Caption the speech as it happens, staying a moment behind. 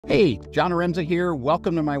Hey, John Haremza here.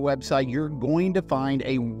 Welcome to my website. You're going to find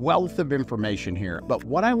a wealth of information here. But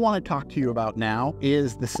what I want to talk to you about now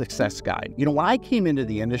is the success guide. You know, when I came into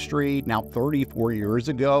the industry now 34 years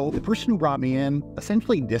ago, the person who brought me in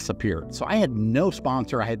essentially disappeared. So I had no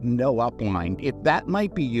sponsor. I had no upline. If that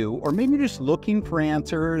might be you, or maybe you're just looking for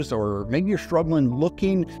answers, or maybe you're struggling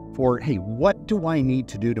looking for, hey, what do I need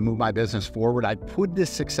to do to move my business forward? I put this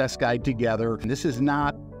success guide together, and this is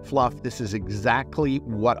not fluff. This is exactly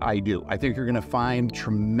what I do. I think you're going to find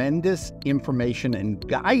tremendous information and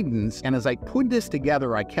guidance. And as I put this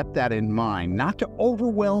together, I kept that in mind, not to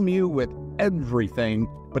overwhelm you with everything,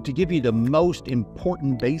 but to give you the most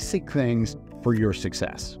important basic things for your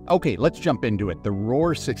success. Okay, let's jump into it. The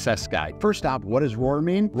Worre Success Guide. First off, what does Worre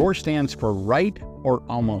mean? Worre stands for right or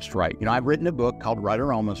almost right. You know, I've written a book called Right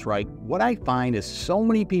or Almost Right. What I find is so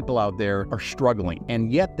many people out there are struggling,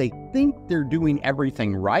 and yet they think they're doing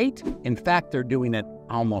everything right. In fact, they're doing it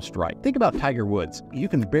almost right. Think about Tiger Woods. You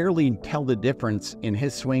can barely tell the difference in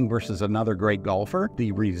his swing versus another great golfer.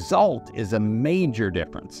 The result is a major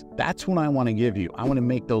difference. That's what I want to give you. I want to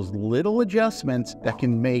make those little adjustments that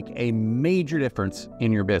can make a major difference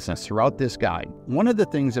in your business throughout this guide. One of the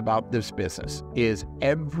things about this business is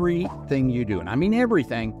everything you do, and I mean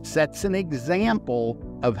everything, sets an example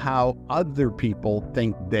of how other people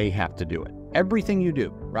think they have to do it. Everything you do,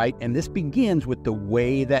 right? And this begins with the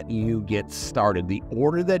way that you get started, the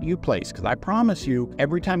order that you place. Because I promise you,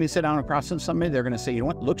 every time you sit down across from somebody, they're going to say, you know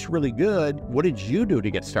what, looks really good. What did you do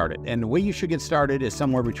to get started? And the way you should get started is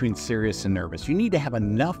somewhere between serious and nervous. You need to have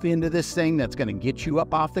enough into this thing that's going to get you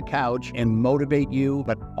up off the couch and motivate you,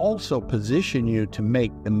 but also position you to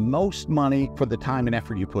make the most money for the time and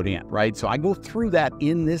effort you put in, right? So I go through that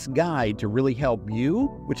in this guide to really help you,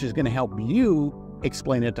 which is going to help you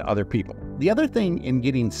explain it to other people. The other thing in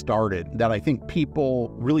getting started that I think people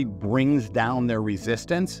really brings down their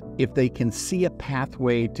resistance, if they can see a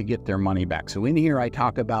pathway to get their money back. So in here, I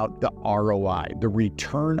talk about the ROI, the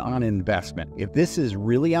return on investment. If this is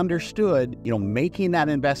really understood, you know, making that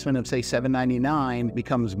investment of say $7.99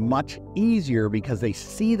 becomes much easier because they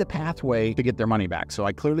see the pathway to get their money back. So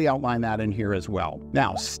I clearly outline that in here as well.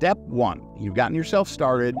 Now, step one, you've gotten yourself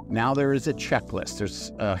started. Now there is a checklist.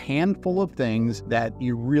 There's a handful of things that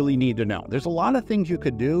you really need to know. There's a lot of things you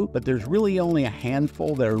could do, but there's really only a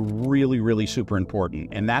handful that are really, really super important.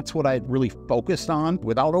 And that's what I really focused on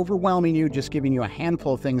without overwhelming you, just giving you a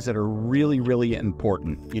handful of things that are really, really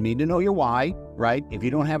important. You need to know your why, right? If you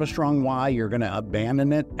don't have a strong why, you're going to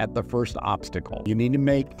abandon it at the first obstacle. You need to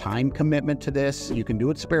make time commitment to this. You can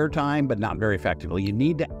do it spare time, but not very effectively. You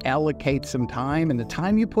need to allocate some time, and the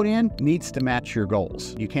time you put in needs to match your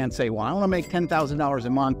goals. You can't say, well, I want to make $10,000 a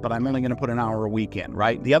month, but I'm only going to put an hour a weekend,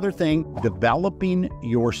 right? The other thing, developing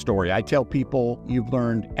your story. I tell people you've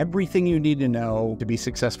learned everything you need to know to be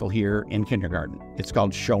successful here in kindergarten. It's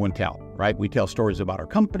called show and tell, right? We tell stories about our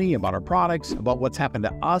company, about our products, about what's happened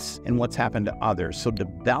to us and what's happened to others. So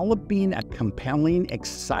developing a compelling,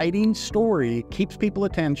 exciting story keeps people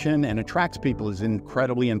attention and attracts people is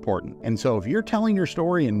incredibly important. And so if you're telling your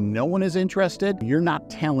story and no one is interested, you're not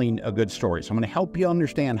telling a good story. So I'm going to help you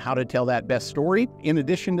understand how to tell that best story. In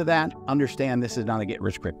addition to that, understand this is not a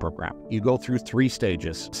get-rich-quick program. You go through 3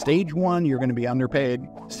 stages. Stage 1, you're going to be underpaid.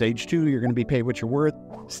 Stage 2, you're going to be paid what you're worth.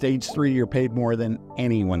 Stage 3, you're paid more than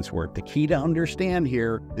anyone's worth. The key to understand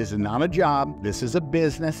here, this is not a job. This is a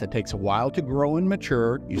business. It takes a while to grow and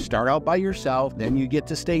mature. You start out by yourself, then you get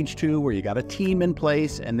to stage 2 where you got a team in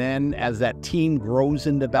place. And then as that team grows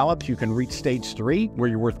and develops, you can reach stage 3 where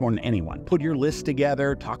you're worth more than anyone. Put your list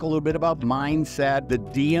together, talk a little bit about mindset, the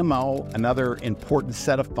DMO, another important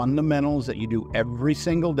set of fundamentals that you do every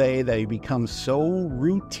single day. They become so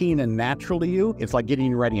routine and natural to you. It's like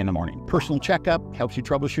getting ready in the morning. Personal checkup helps you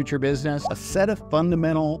troubleshoot your business, a set of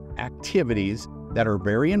fundamental activities that are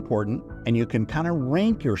very important, and you can kind of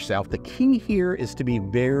rank yourself. The key here is to be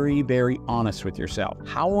very, very honest with yourself.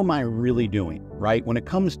 How am I really doing, right? When it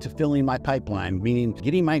comes to filling my pipeline, meaning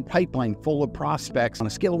getting my pipeline full of prospects on a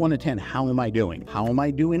scale of 1 to 10, how am I doing? How am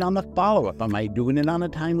I doing on the follow-up? Am I doing it on a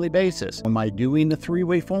timely basis? Am I doing the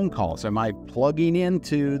 3-way phone calls? Am I plugging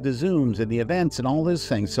into the Zooms and the events and all those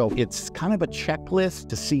things? So it's kind of a checklist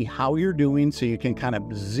to see how you're doing so you can kind of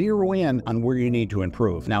zero in on where you need to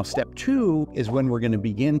improve. Now, step 2 is when we're going to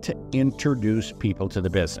begin to introduce people to the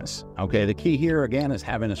business. Okay, the key here again is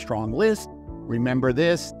having a strong list. Remember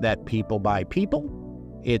this, that people buy people,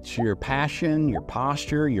 It's your passion, your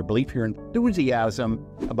posture, your belief, your enthusiasm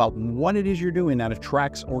about what it is you're doing that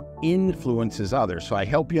attracts or influences others. So I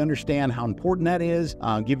help you understand how important that is,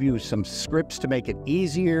 give you some scripts to make it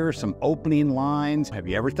easier, some opening lines. Have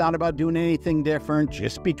you ever thought about doing anything different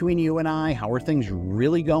just between you and I? How are things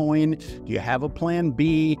really going? Do you have a plan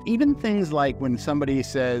B? Even things like when somebody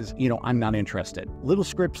says, I'm not interested. Little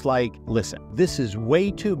scripts like, listen, this is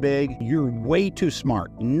way too big. You're way too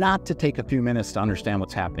smart not to take a few minutes to understand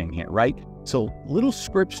what's happening here, right? So little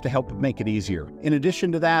scripts to help make it easier. In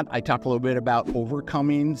addition to that, I talk a little bit about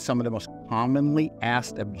overcoming some of the most commonly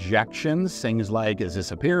asked objections, things like, is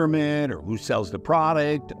this a pyramid, or who sells the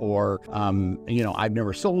product, or, I've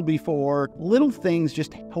never sold before. Little things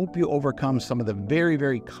just help you overcome some of the very,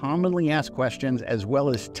 very commonly asked questions, as well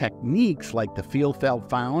as techniques like the feel, felt,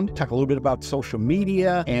 found. Talk a little bit about social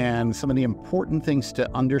media and some of the important things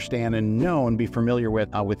to understand and know and be familiar with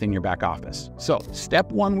within your back office. So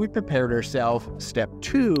step one, we prepared ourselves. Step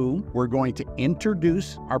two, we're going to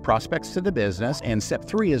introduce our prospects to the business. And step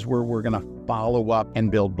three is where we're going to follow up and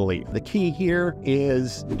build belief. The key here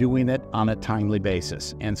is doing it on a timely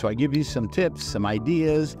basis. And so I give you some tips, some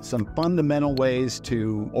ideas, some fundamental ways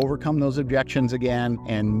to overcome those objections again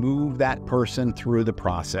and move that person through the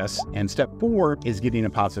process. And step four is getting a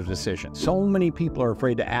positive decision. So many people are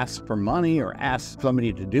afraid to ask for money or ask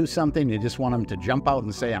somebody to do something. They just want them to jump out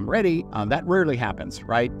and say, I'm ready. That rarely happens,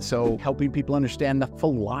 right? So helping people understand the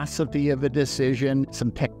philosophy of a decision,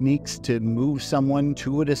 some techniques to move someone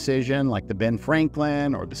to a decision, like the Ben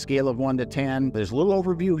Franklin or the scale of 1 to 10. There's a little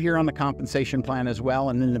overview here on the compensation plan as well.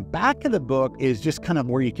 And then the back of the book is just kind of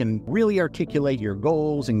where you can really articulate your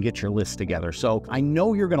goals and get your list together. So I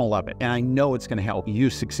know you're going to love it, and I know it's going to help you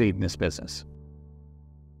succeed in this business.